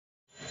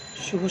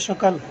শুভ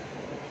সকাল।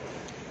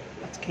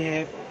 আজকে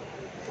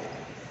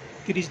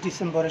 30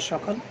 ডিসেম্বরের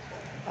সকাল।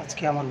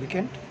 আজকে আমার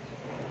উইকেন্ড।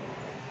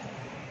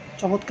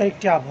 চমৎকার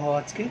একটি আবহাওয়া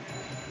আজকে,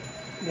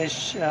 বেশ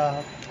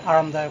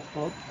আরামদায়ক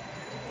রোদ,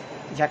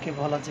 যাকে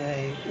বলা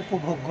যায়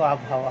উপভোগ্য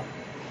আবহাওয়া।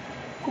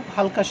 খুব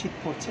হালকা শীত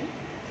পড়ছে।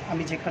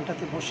 আমি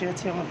যেখানটাতে বসে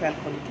আছি আমার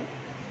ব্যালকনিতে,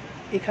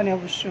 এখানে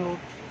অবশ্য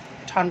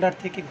ঠান্ডার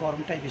থেকে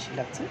গরমটাই বেশি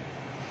লাগছে।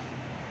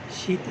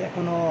 শীত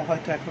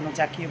এখনো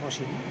জাঁকিয়ে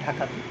বসেনি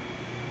ঢাকাতে।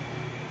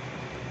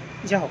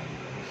 যাই হোক,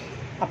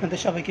 আপনাদের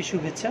সবাইকে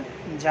শুভেচ্ছা।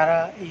 যারা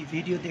এই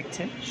ভিডিও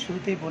দেখছেন,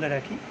 শুরুতেই বলে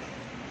রাখি,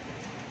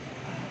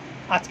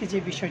 আজকে যে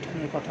বিষয়টা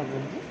নিয়ে কথা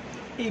বলবো,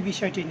 এই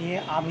বিষয়টি নিয়ে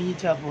আমি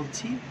যা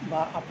বলছি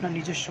বা আপনার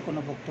নিজস্ব কোনো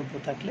বক্তব্য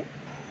থাকলে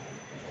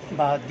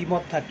বা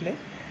দ্বিমত থাকলে,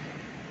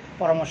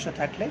 পরামর্শ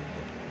থাকলে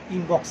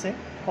ইনবক্সে,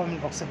 কমেন্ট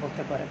বক্সে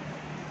বলতে পারেন।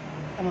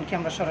 এমনকি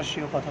আমরা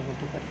সরাসরিও কথা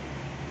বলতে পারি।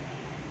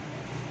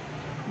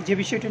 যে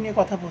বিষয়টা নিয়ে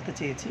কথা বলতে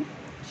চেয়েছি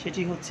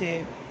সেটি হচ্ছে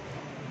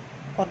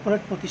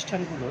কর্পোরেট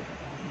প্রতিষ্ঠানগুলোর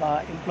বা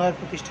এমপ্লয়ার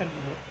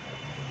প্রতিষ্ঠানগুলোর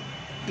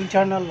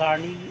ইন্টারনাল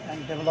লার্নিং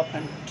অ্যান্ড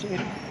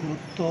ডেভেলপমেন্টের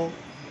গুরুত্ব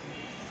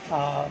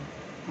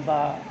বা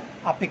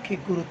আপেক্ষিক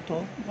গুরুত্ব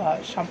বা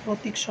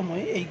সাম্প্রতিক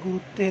সময়ে এই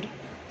গুরুত্বের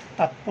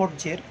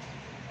তাৎপর্যের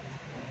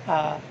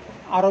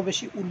আরও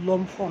বেশি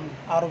উল্লম্ফন,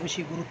 আরও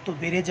বেশি গুরুত্ব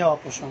বেড়ে যাওয়া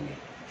প্রসঙ্গে।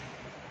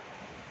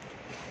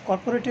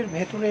 কর্পোরেটের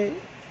ভেতরে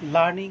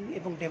লার্নিং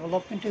এবং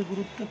ডেভেলপমেন্টের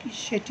গুরুত্ব কি,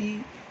 সেটি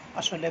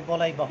আসলে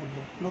বলাই বাহুল্য,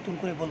 নতুন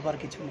করে বলবার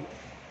কিছু নেই।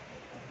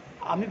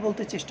 আমি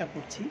বলতে চেষ্টা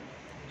করছি,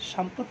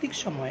 সাম্প্রতিক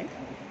সময়ে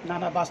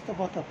নানা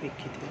বাস্তবতার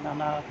প্রেক্ষিতে,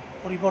 নানা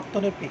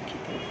পরিবর্তনের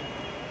প্রেক্ষিতে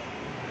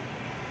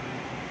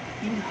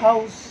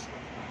in-house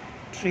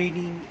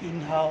training,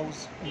 in-house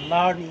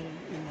learning,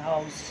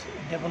 in-house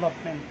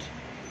development,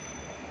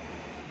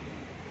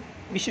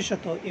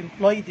 বিশেষত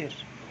এমপ্লয়ীদের,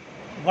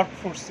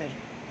 ওয়ার্কফোর্সের,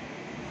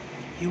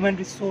 হিউম্যান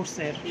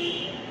রিসোর্সের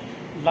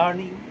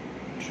learning,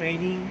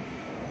 training,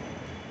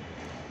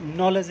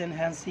 knowledge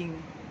enhancing,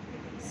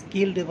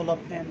 skill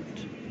development,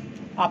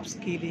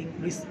 upskilling,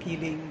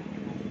 রিস্কিলিং,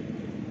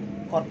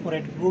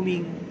 corporate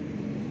grooming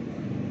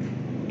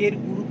এর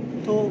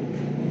গুরুত্ব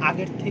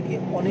আগের থেকে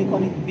অনেক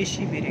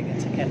বেশি বেড়ে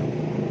গেছে। কেন?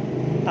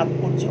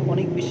 তাৎপর্য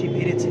অনেক বেশি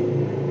বেড়েছে,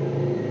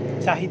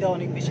 চাহিদা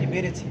অনেক বেশি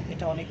বেড়েছে,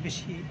 এটা অনেক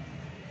বেশি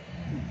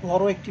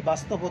বড় একটি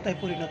বাস্তবতায়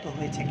পরিণত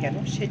হয়েছে। কেন?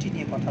 সেটি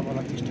নিয়ে কথা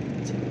বলার চেষ্টা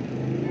করছি।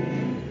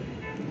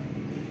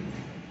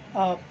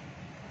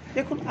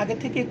 দেখুন, আগে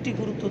থেকে একটি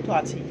গুরুত্ব তো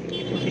আছেই।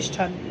 একটি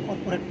প্রতিষ্ঠান,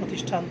 কর্পোরেট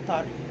প্রতিষ্ঠান,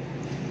 তার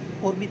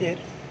কর্মীদের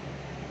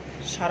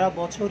সারা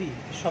বছরই,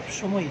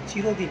 সবসময়,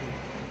 চিরদিনই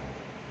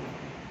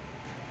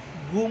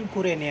গ্রুম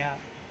করে নেওয়া,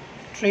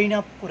 ট্রেন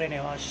আপ করে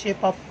নেওয়া,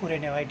 শেপ আপ করে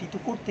নেওয়া, এটি তো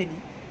করতেনি।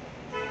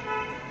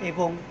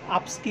 এবং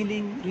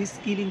আপস্কিলিং,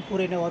 রিস্কিলিং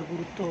করে নেওয়ার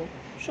গুরুত্ব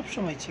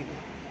সবসময় ছিল।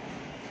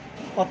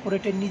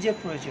 কর্পোরেটের নিজের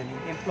প্রয়োজনীয়,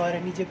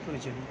 এমপ্লয়ারের নিজের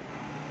প্রয়োজনীয়।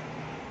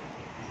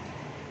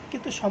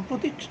 কিন্তু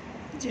সম্প্রতি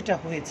যেটা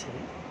হয়েছে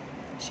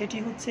সেটি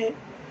হচ্ছে,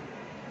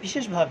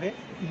 বিশেষভাবে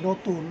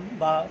নতুন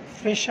বা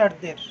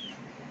ফ্রেশারদের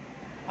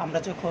আমরা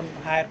যখন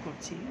হায়ার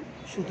করছি,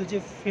 শুধু যে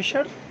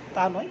ফ্রেশার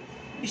তা নয়,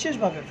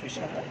 বিশেষভাবে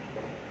ফ্রেশাররা,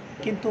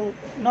 কিন্তু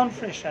নন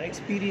ফ্রেশার,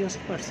 এক্সপিরিয়েন্স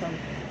পারসন,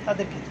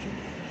 তাদের ক্ষেত্রে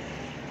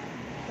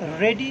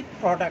রেডি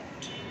প্রোডাক্ট,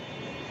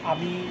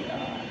 আমি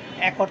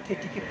এক অর্থে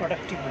এটিকে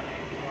প্রোডাক্টিভ বলি,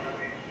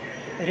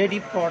 ready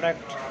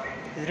product,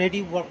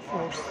 ready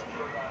workforce,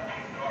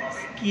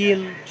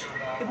 skilled,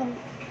 এবং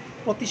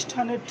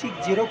প্রতিষ্ঠানের ঠিক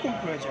যেরকম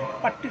প্রয়োজন,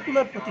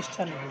 পার্টিকুলার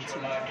প্রতিষ্ঠানে বলছি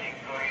না,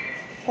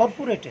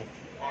 কর্পোরেটে,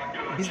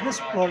 বিজনেস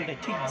ওয়ার্ল্ডে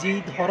ঠিক যেই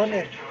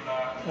ধরনের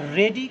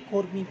রেডি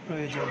কর্মী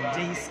প্রয়োজন,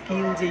 যেই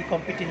স্কিল, যেই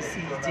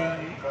কম্পিটেন্সি, যেই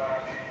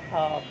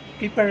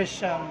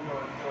প্রিপারেশান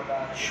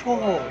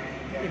সহ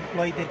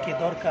এমপ্লয়ীদেরকে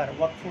দরকার,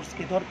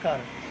 ওয়ার্কফোর্সকে দরকার,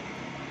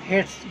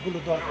 হেডসগুলো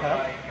দরকার,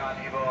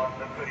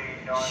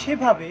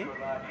 সেভাবে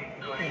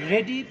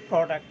রেডি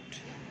প্রোডাক্ট,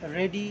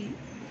 রেডি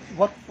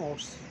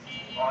ওয়ার্কফোর্স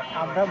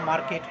আমরা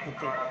মার্কেট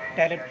হতে,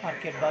 ট্যালেন্ট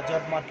মার্কেট বা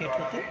জব মার্কেট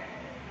হতে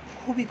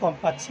খুবই কম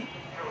পাচ্ছি।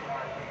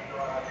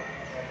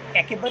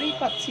 একেবারেই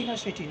পাচ্ছি না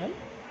সেটি নয়,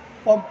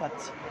 কম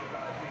পাচ্ছি।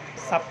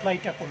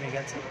 সাপ্লাইটা কমে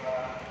গেছে।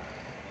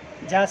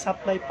 যা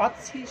সাপ্লাই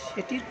পাচ্ছি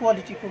সেটির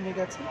কোয়ালিটি কমে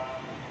গেছে।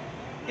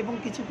 এবং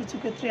কিছু কিছু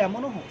ক্ষেত্রে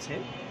এমনও হচ্ছে,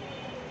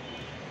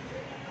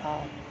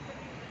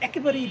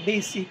 একেবারেই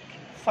বেসিক,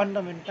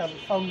 ফান্ডামেন্টাল,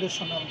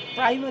 ফাউন্ডেশনাল,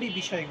 প্রাইমারি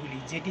বিষয়গুলি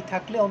যেটি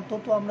থাকলে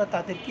অন্তত আমরা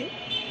তাদেরকে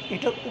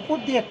এটার উপর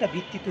দিয়ে একটা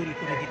ভিত্তি তৈরি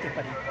করে দিতে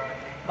পারি,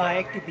 বা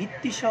একটি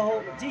ভিত্তিসহ,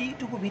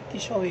 যেইটুকু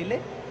ভিত্তিসহ এলে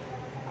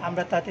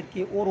আমরা তাদেরকে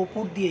ওর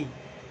ওপর দিয়েই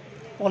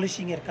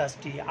পলিশিংয়ের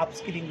কাজটি,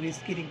 আপস্কিলিং,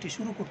 রিস্কিলিংটি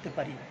শুরু করতে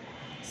পারি,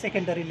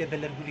 সেকেন্ডারি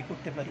লেভেলেরগুলি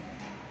করতে পারি।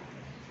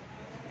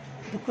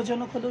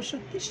 দুঃখজনক হলেও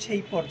সত্যি,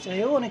 সেই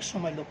পর্যায়েও অনেক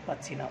সময় লোক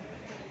পাচ্ছি না।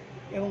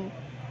 এবং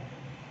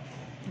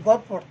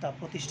গড়পড়তা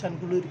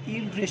প্রতিষ্ঠানগুলোর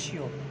ইল্ড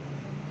রেশিও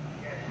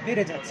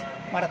বেড়ে যাচ্ছে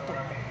মারাত্মক,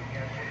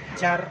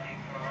 যার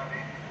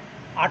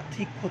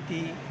আর্থিক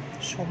ক্ষতি,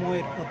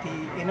 সময়ের ক্ষতি,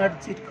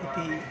 এনার্জির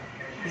ক্ষতি,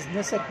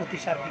 বিজনেসের ক্ষতি,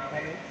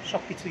 সার্বিকভাবে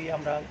সব কিছুই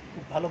আমরা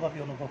খুব ভালোভাবে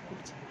অনুভব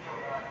করছি।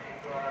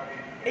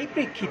 এই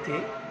প্রেক্ষিতে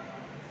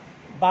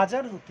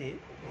বাজার হতে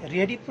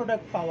রেডি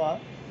প্রোডাক্ট পাওয়া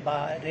বা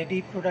রেডি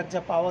প্রোডাক্ট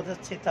যা পাওয়া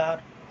যাচ্ছে তার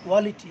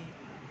কোয়ালিটি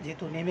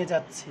যেহেতু নেমে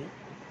যাচ্ছে,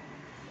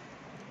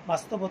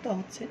 বাস্তবতা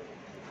হচ্ছে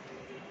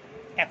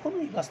এখনও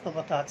এই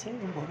বাস্তবতা আছে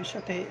এবং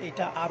ভবিষ্যতে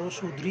এটা আরও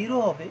সুদৃঢ়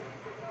হবে,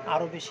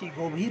 আরও বেশি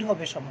গভীর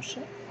হবে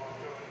সমস্যা,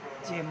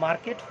 যে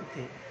মার্কেট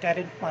হতে,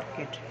 ট্যালেন্ট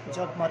মার্কেট,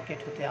 জব মার্কেট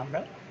হতে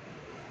আমরা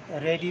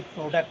রেডি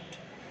প্রোডাক্ট,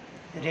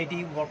 রেডি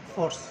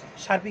ওয়ার্কফোর্স,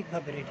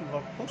 সার্বিকভাবে রেডি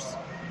ওয়ার্কফোর্স,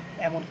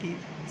 এমনকি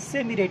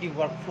সেমি রেডি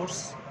ওয়ার্কফোর্স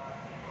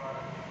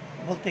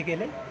বলতে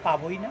গেলে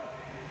পাবোই না,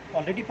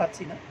 অলরেডি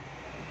পাচ্ছি না।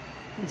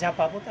 যা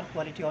পাবো তার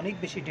কোয়ালিটি অনেক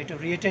বেশি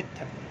ডেটোরিয়েটেড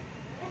থাকবে।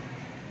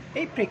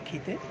 এই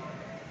প্রেক্ষিতে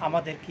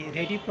আমাদেরকে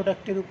রেডি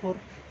প্রোডাক্টের উপর,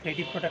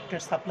 রেডি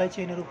প্রোডাক্টের সাপ্লাই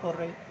চেইনের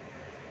উপরে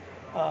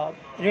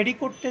রেডি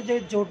করতে যে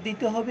জোর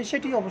দিতে হবে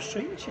সেটি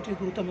অবশ্যই, সেটির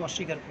গুরুত্ব আমি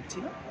অস্বীকার করছি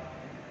না,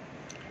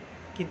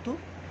 কিন্তু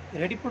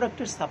রেডি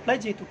প্রোডাক্টের সাপ্লাই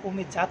যেহেতু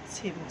কমে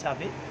যাচ্ছে এবং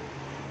যাবে,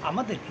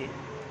 আমাদেরকে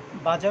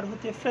বাজার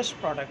হতে ফ্রেশ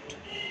প্রোডাক্ট,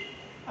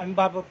 আমি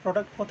বারবার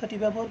প্রোডাক্ট কথাটি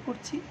ব্যবহার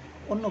করছি,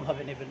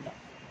 অন্যভাবে নেবেন না,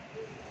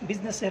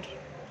 বিজনেসের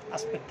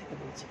আসপেক্ট থেকে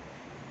বলছি,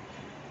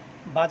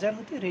 বাজার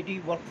হতে রেডি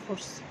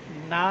ওয়ার্কফোর্স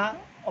না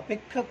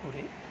অপেক্ষা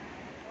করে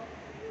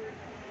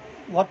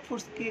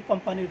ওয়ার্কফোর্সকে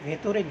কোম্পানির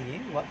ভেতরে নিয়ে,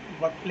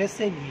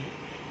 ওয়ার্কপ্লেসে নিয়ে,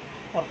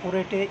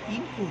 কর্পোরেটে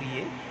ইন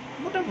করিয়ে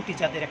মোটামুটি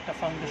যাদের একটা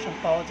ফাউন্ডেশন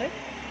পাওয়া যায়,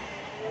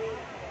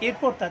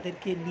 এরপর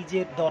তাদেরকে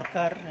নিজের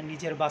দরকার,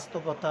 নিজের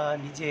বাস্তবতা,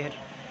 নিজের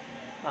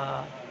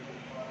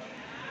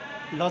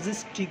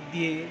লজিস্টিক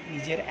দিয়ে,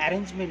 নিজের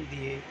অ্যারেঞ্জমেন্ট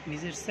দিয়ে,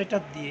 নিজের সেট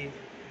আপ দিয়ে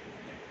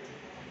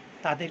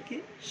তাদেরকে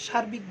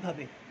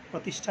সার্বিকভাবে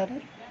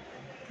প্রতিষ্ঠানের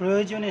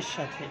প্রয়োজনের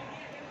সাথে,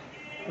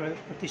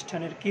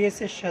 প্রতিষ্ঠানের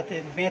কেসের সাথে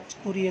ম্যাচ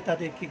করিয়ে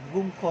তাদেরকে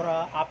গ্রুম করা,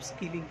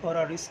 আপস্কিলিং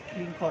করা,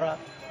 রিস্কিলিং করা,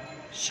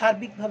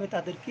 সার্বিকভাবে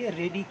তাদেরকে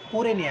রেডি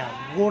করে নেওয়া,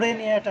 গড়ে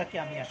নেওয়াটাকে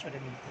আমি আসলে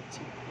মিন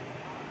করছি।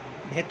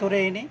 ভেতরে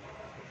এনে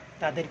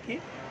তাদেরকে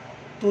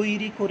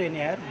তৈরি করে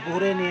নেওয়ার,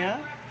 গড়ে নেওয়া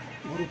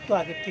গুরুত্ব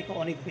আগের থেকে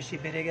অনেক বেশি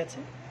বেড়ে গেছে।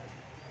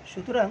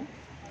 সুতরাং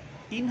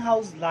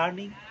in-house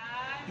learning,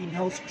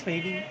 in-house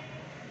training,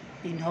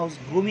 in-house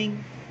grooming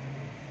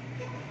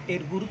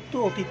এর গুরুত্ব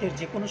অতীতের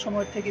যে কোনো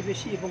সময়ের থেকে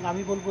বেশি, এবং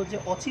আমি বলবো যে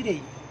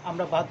অচিরেই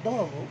আমরা বাধ্য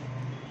হব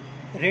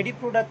রেডি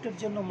প্রোডাক্টের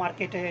জন্য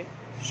মার্কেটে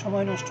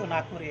সময় নষ্ট না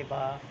করে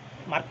বা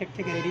মার্কেট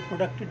থেকে রেডি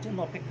প্রোডাক্টের জন্য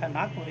অপেক্ষা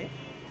না করে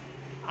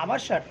আমার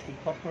স্বার্থেই,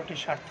 কর্পোরেটের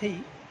স্বার্থেই,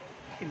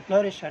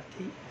 এমপ্লয়ারের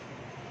স্বার্থেই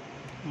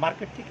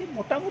মার্কেট থেকে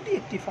মোটামুটি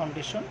একটি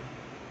ফাউন্ডেশন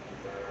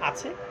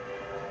আছে,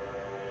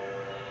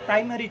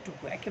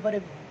 প্রাইমারিটুকু, একেবারে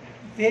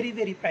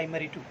ভেরি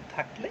প্রাইমারিটুকু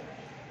থাকলে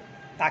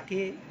তাকে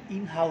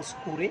ইনহাউস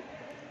করে,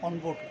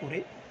 অনবোর্ড করে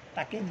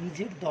তাকে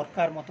নিজের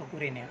দরকার মতো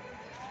করে নেওয়া,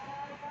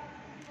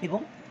 এবং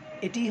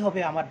এটিই হবে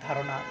আমার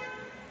ধারণা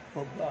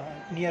খুব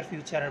নিয়ার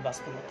ফিউচারের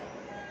বাস্তবতা।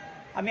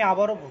 আমি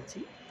আবারও বলছি,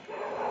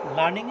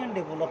 লার্নিং অ্যান্ড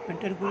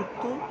ডেভেলপমেন্টের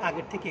গুরুত্ব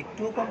আগের থেকে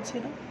একটুও কমছে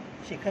না,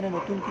 সেখানে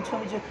নতুন কিছু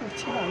আমি যোগ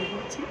করছি না। আমি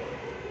বলছি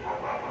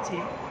যে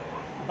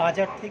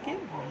বাজার থেকে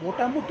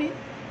মোটামুটি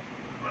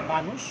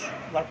মানুষ,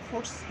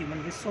 ওয়ার্কফোর্স,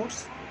 হিউম্যান রিসোর্স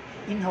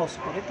ইনহাউস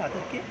করে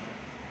তাদেরকে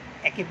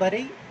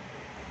একেবারেই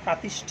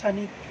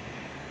প্রাতিষ্ঠানিক,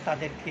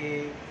 তাদেরকে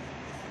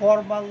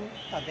ফর্মাল,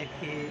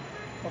 তাদেরকে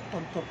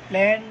অত্যন্ত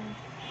প্ল্যান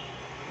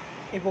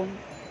এবং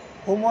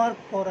হোমওয়ার্ক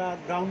করা,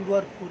 গ্রাউন্ড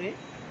ওয়ার্ক করে,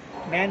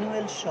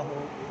 ম্যানুয়াল সহ,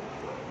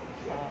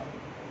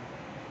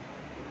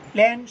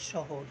 প্ল্যান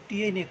সহ,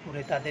 ডিএনএ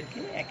করে তাদেরকে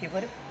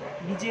একেবারে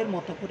নিজের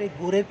মতো করে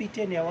গড়ে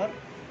পিটে নেওয়ার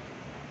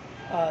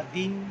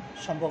দিন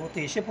সম্ভবত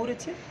এসে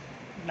পড়েছে,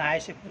 না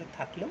এসে পড়ে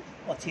থাকলেও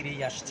অচিরেই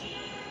আসছে।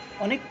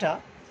 অনেকটা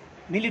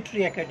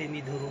মিলিটারি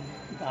একাডেমি ধরুন,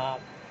 বা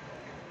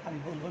আমি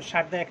বলবো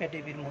ষাটদা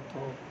একাডেমির মতো,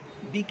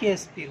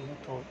 বিকেএসপির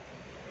মতো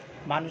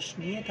মানুষ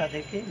নিয়ে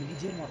তাদেরকে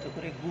নিজের মতো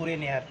করে গড়ে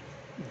নেওয়ার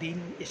দিন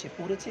এসে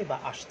পড়েছে বা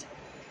আসছে।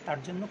 তার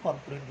জন্য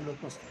কর্পোরেটগুলো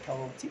প্রস্তুত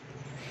হওয়া উচিত।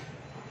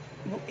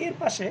 এবং এর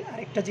পাশে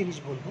আরেকটা জিনিস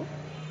বলবো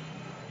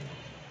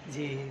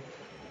যে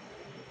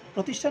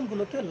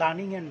প্রতিষ্ঠানগুলোতে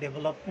লার্নিং অ্যান্ড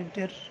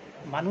ডেভেলপমেন্টের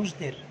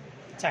মানুষদের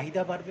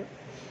চাহিদা বাড়বে,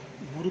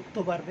 গুরুত্ব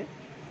বাড়বে,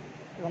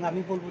 এবং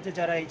আমি বলবো যে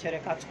যারা এইচআরে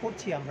কাজ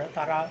করছি আমরা,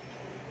 তারা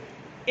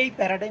এই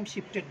প্যারাডাইম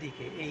শিফটের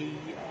দিকে, এই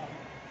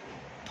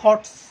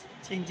থটস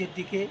চেঞ্জের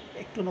দিকে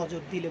একটু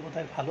নজর দিলে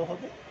বোধহয় ভালো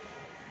হবে,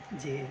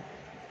 যে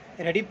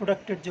রেডি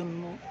প্রোডাক্টের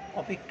জন্য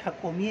অপেক্ষা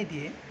কমিয়ে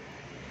দিয়ে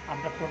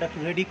আমরা প্রোডাক্ট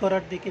রেডি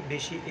করার দিকে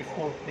বেশি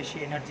এফোর্ট, বেশি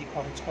এনার্জি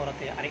খরচ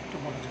করাতে আরেকটু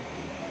মনোযোগ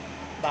দিই,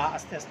 বা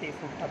আস্তে আস্তে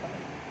এফোর্টটা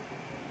বাড়াই।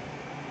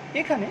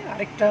 এখানে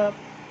আরেকটা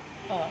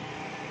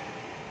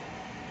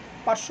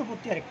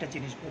পার্শ্ববর্তী আরেকটা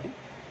জিনিস বলি,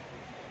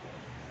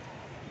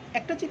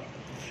 একটা যে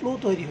ফ্লো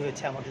তৈরি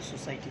হয়েছে আমাদের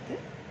সোসাইটিতে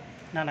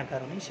নানা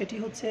কারণে, সেটি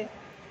হচ্ছে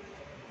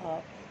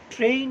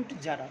ট্রেন্ড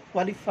যারা,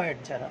 কোয়ালিফাইড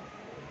যারা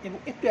এবং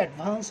একটু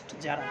অ্যাডভান্সড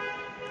যারা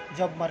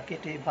জব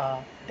মার্কেটে বা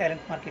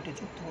ট্যালেন্ট মার্কেটে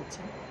যুক্ত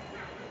হচ্ছে,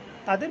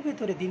 তাদের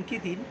ভেতরে দিনকে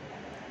দিন,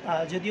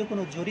 যদিও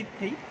কোনো জরিপ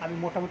নেই, আমি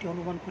মোটামুটি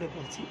অনুমান করে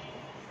বলছি,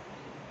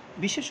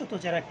 বিশেষত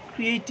যারা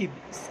ক্রিয়েটিভ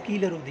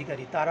স্কিলের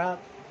অধিকারী, তারা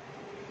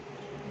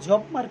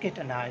জব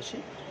মার্কেটে না এসে,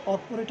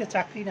 কর্পোরেটে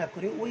চাকরি না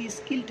করে ওই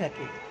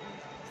স্কিলটাকে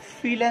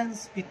ফ্রিল্যান্স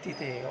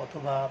ভিত্তিতে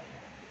অথবা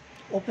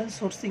ওপেন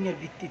সোর্সিংয়ের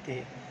ভিত্তিতে,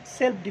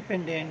 সেলফ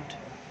ডিপেন্ডেন্ট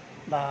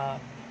বা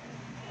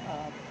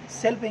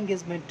সেলফ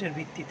এঙ্গেজমেন্টের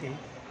ভিত্তিতে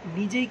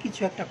নিজেই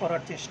কিছু একটা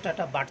করার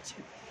চেষ্টাটা বাড়ছে।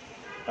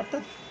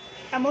 অর্থাৎ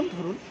এমন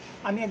ধরুন,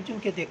 আমি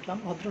একজনকে দেখলাম,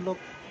 ভদ্রলোক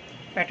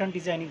প্যাটার্ন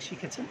ডিজাইনিং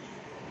শিখেছেন,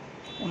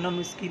 অন্যান্য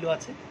স্কিলও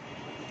আছে।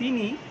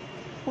 তিনি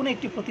কোনো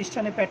একটি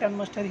প্রতিষ্ঠানে প্যাটার্ন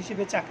মাস্টার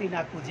হিসেবে চাকরি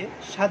না খুঁজে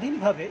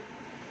স্বাধীনভাবে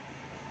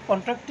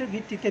কন্ট্রাক্টের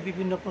ভিত্তিতে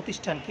বিভিন্ন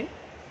প্রতিষ্ঠানকে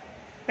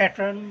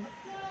প্যাটার্ন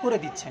করে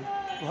দিচ্ছেন,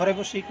 ঘরে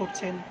বসেই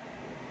করছেন,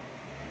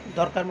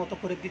 দরকার মতো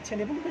করে দিচ্ছেন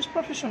এবং বেশ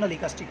প্রফেশনালি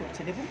কাজটি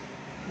করছেন এবং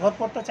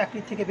ঘরকর্তা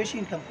চাকরির থেকে বেশি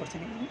ইনকাম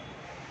করছেন। এবং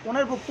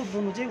ওনার বক্তব্য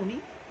অনুযায়ী উনি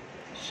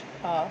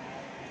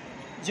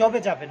জবে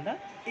যাবেন না,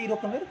 এই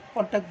রকমের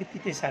কন্ট্রাক্ট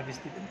ভিত্তিতে সার্ভিস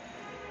দেবেন।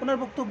 ওনার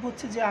বক্তব্য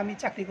হচ্ছে যে আমি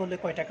চাকরি করলে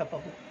কয় টাকা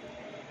পাবো,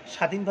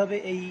 স্বাধীনভাবে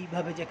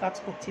এইভাবে যে কাজ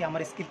করছি,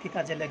 আমার স্কিলকে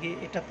কাজে লাগে,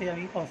 এটাতে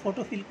আমি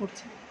কমফোর্টও ফিল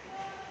করছি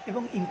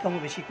এবং ইনকামও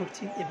বেশি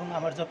করছি এবং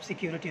আমার জব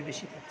সিকিউরিটিও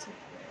বেশি থাকছে।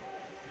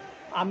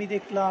 আমি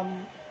দেখলাম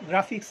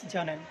গ্রাফিক্স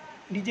জানেন,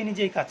 নিজে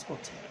নিজেই কাজ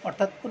করছে,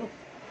 অর্থাৎ কোনো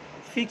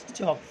fixed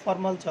job,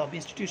 formal job,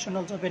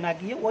 institutional জবে না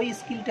গিয়ে ওই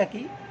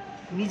স্কিলটাকেই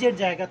নিজের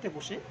জায়গাতে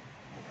বসে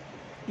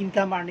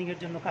ইনকাম আর্নিংয়ের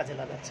জন্য কাজে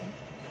লাগাচ্ছেন।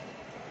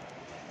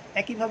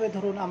 একইভাবে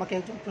ধরুন, আমাকে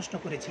একজন প্রশ্ন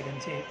করেছিলেন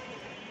যে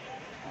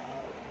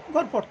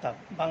গড়পড়তা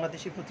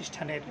বাংলাদেশি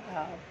প্রতিষ্ঠানের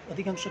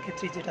অধিকাংশ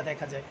ক্ষেত্রেই যেটা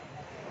দেখা যায়,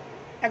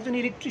 একজন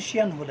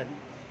ইলেকট্রিশিয়ান হলেন,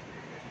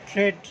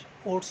 ট্রেড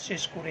কোর্স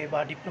শেষ করে বা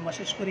ডিপ্লোমা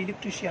শেষ করে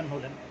ইলেকট্রিশিয়ান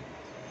হলেন,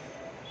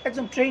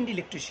 একজন ট্রেন্ড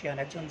ইলেকট্রিশিয়ান,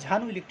 একজন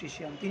ঝানু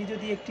ইলেকট্রিশিয়ান, তিনি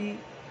যদি একটি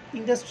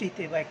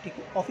ইন্ডাস্ট্রিতে বা একটি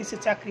অফিসে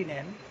চাকরি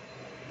নেন,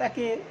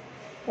 তাকে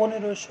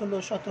 15,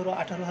 16, 17,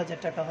 18,000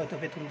 টাকা হয়তো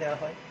বেতন দেওয়া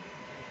হয়,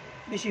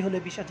 বেশি হলে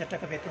 20,000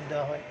 টাকা বেতন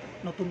দেওয়া হয়,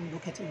 নতুন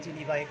ঢুকেছেন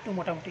যিনি বা একটু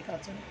মোটামুটি কাজ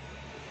জানেন।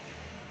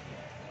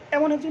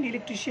 এমন একজন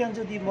ইলেকট্রিশিয়ান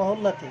যদি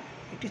মহল্লাতে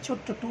একটি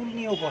ছোট্ট টুল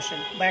নিয়েও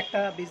বসেন বা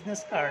একটা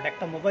বিজনেস কার্ড,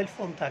 একটা মোবাইল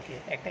ফোন থাকে,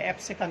 একটা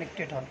অ্যাপসে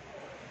কানেক্টেড হন,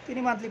 তিনি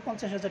মান্থলি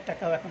 50,000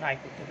 টাকাও এখন আয়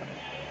করতে পারেন।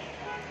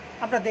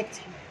 আমরা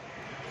দেখছি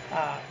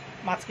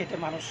মাছ কেটে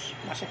মানুষ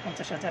মাসে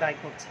 50,000 আয়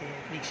করছে,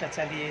 রিক্সা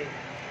চালিয়ে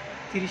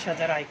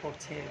 30,000 আয়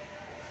করছে,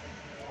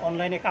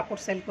 অনলাইনে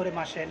কাপড় সেল করে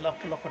মাসে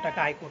লক্ষ লক্ষ টাকা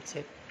আয় করছে।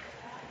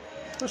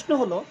 প্রশ্ন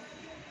হলো,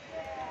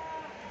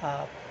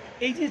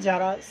 এই যে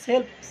যারা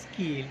সেলফ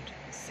স্কিলড,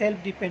 সেলফ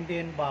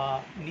ডিপেন্ডেন্ট বা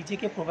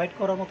নিজেকে প্রোভাইড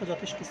করার মতো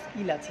যথেষ্ট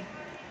স্কিল আছে,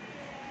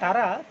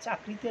 তারা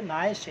চাকরিতে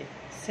না এসে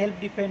সেলফ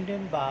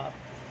ডিপেন্ডেন্ট বা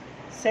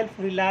সেলফ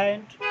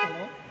রিলায়েন্ট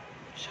কোনো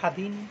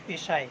স্বাধীন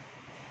পেশায়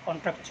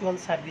কন্ট্রাকচুয়াল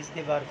সার্ভিস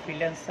দেবার,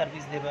 ফ্রিল্যান্স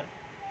সার্ভিস দেবার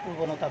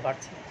প্রবণতা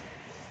বাড়ছে।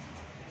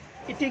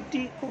 এটি একটি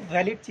খুব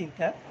ভ্যালিড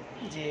চিন্তা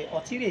যে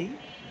অচিরেই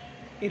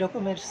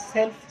এরকমের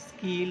self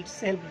skilled,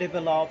 self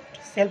developed,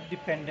 self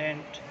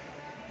dependent,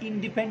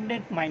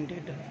 independent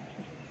minded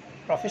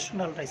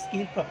প্রফেশনালরা,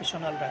 skill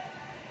প্রফেশনালরা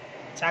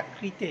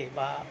চাকরিতে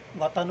বা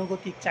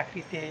গতানুগতিক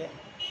চাকরিতে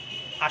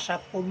আশা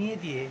কমিয়ে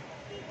দিয়ে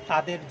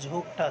তাদের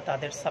ঝোঁকটা,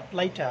 তাদের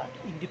সাপ্লাইটা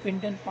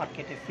ইন্ডিপেন্ডেন্ট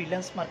মার্কেটে,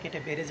 ফ্রিল্যান্স মার্কেটে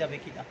বেড়ে যাবে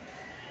কিনা।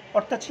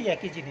 অর্থাৎ সেই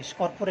একই জিনিস,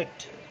 কর্পোরেট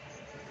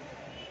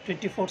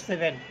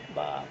 24/7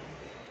 বা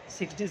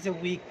 6 days a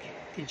week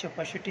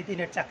 365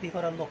 দিনের চাকরি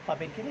করার লোক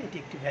পাবেন কিনা, এটি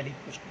একটি ভ্যালিড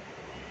প্রশ্ন।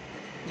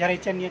 যারা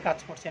এটা নিয়ে কাজ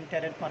করছেন,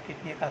 ট্যালেন্ট মার্কেট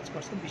নিয়ে কাজ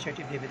করছেন,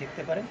 বিষয়টি ভেবে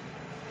দেখতে পারেন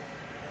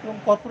এবং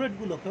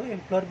কর্পোরেটগুলোকেও,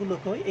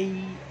 এমপ্লয়ারগুলোকেও এই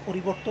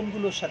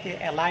পরিবর্তনগুলোর সাথে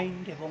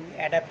অ্যালাইন্ড এবং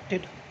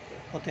অ্যাডাপ্টেড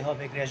হতে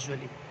হবে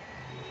গ্র্যাজুয়ালি।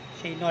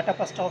 সেই 9টা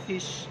 5টা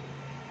অফিস,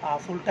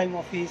 ফুল টাইম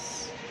অফিস,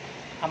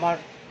 আমার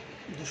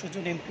 200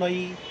 জন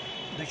employee,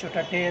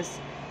 200টা desk,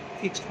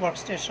 fixed work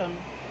station,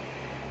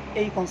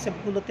 এই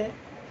কনসেপ্টগুলোতে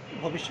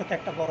ভবিষ্যতে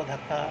একটা বড়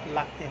ধাক্কা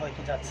লাগতে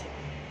হয়তো যাচ্ছে।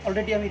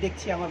 অলরেডি আমি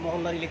দেখছি আমার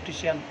মহল্লার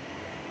ইলেকট্রিশিয়ান,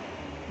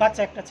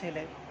 বাচ্চা একটা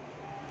ছেলে,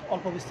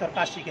 অল্প বিস্তর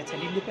কাজ শিখেছেন,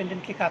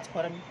 ইন্ডিপেন্ডেন্টলি কাজ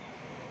করেন,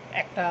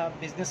 একটা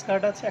বিজনেস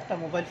কার্ড আছে, একটা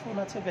মোবাইল ফোন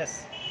আছে, ব্যাস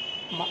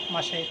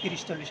মাসে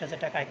 30-40 হাজার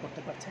টাকা আয়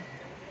করতে পারছেন।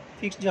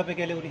 ফিক্সড জবে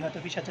গেলে উনি হয়তো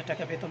 20,000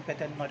 টাকা বেতন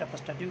পেতেন, 9টা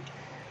 5টা ডিউটি।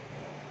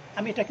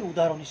 আমি এটাকে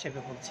উদাহরণ হিসেবে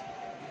বলছি।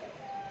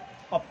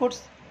 অফকোর্স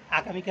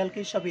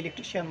আগামীকালকেই সব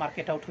ইলেকট্রিশিয়ান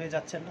মার্কেট আউট হয়ে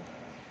যাচ্ছেন না,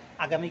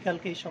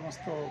 আগামীকালকেই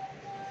সমস্ত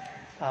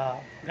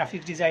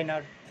গ্রাফিক্স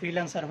ডিজাইনার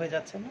ফ্রিল্যান্সার হয়ে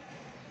যাচ্ছেন না,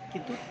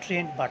 কিন্তু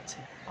ট্রেন্ড বাড়ছে।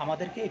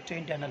 আমাদেরকে এই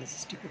ট্রেন্ড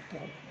অ্যানালিসিসটি করতে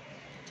হবে।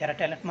 যারা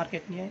ট্যালেন্ট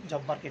মার্কেট নিয়ে,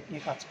 জব মার্কেট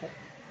নিয়ে কাজ করে,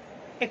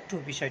 একটু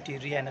বিষয়টি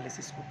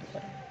রিঅ্যানালিসিস করতে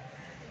পারে।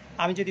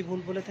 আমি যদি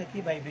ভুল বলে থাকি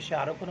বা এই বিষয়ে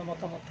আরও কোনো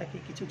মতামত থাকে,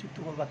 কিছু যুক্ত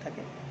করবার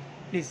থাকে,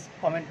 প্লিজ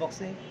কমেন্ট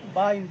বক্সে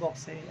বা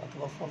ইনবক্সে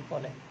অথবা ফোন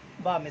কলে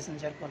বা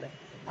মেসেঞ্জার কলে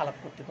আলাপ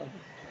করতে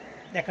পারবেন।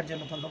 দেখার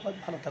জন্য ধন্যবাদ,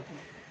 ভালো থাকুন।